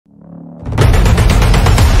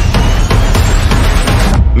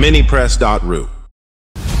Minipress.ru.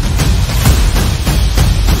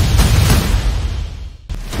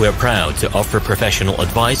 We're proud to offer professional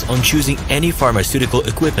advice on choosing any pharmaceutical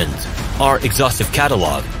equipment. Our exhaustive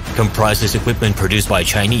catalog comprises equipment produced by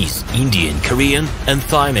Chinese, Indian, Korean, and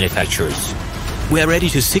Thai manufacturers. We are ready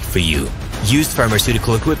to seek for you used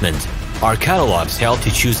pharmaceutical equipment. Our catalogs help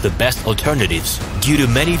to choose the best alternatives due to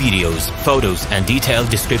many videos, photos, and detailed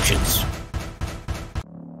descriptions.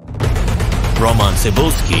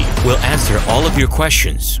 RomanTsibulsky will answer all of your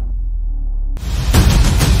questions.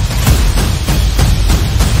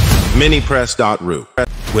 Minipress.ru.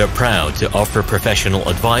 We're proud to offer professional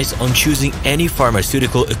advice on choosing any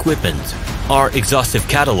pharmaceutical equipment. Our exhaustive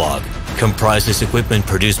catalog comprises equipment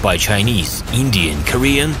produced by Chinese, Indian,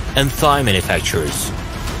 Korean, and Thai manufacturers.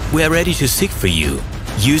 We are ready to seek for you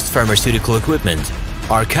used pharmaceutical equipment.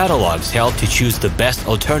 Our catalogs help to choose the best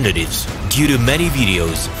alternatives due to many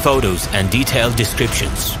videos, photos, and detailed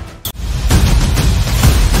descriptions.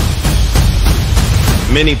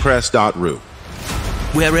 Minipress.ru.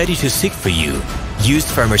 We are ready to seek for you used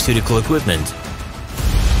pharmaceutical equipment.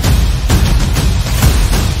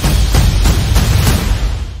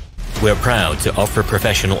 We're proud to offer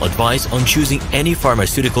professional advice on choosing any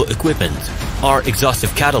pharmaceutical equipment. Our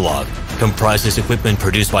exhaustive catalog comprises equipment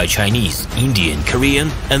produced by Chinese, Indian, Korean,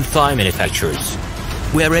 and Thai manufacturers.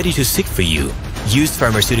 We are ready to seek for you used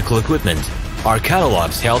pharmaceutical equipment. Our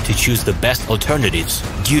catalogs help to choose the best alternatives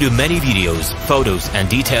due to many videos, photos, and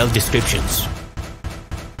detailed descriptions.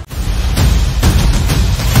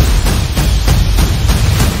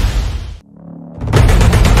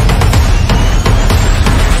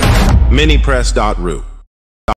 Minipress.ru.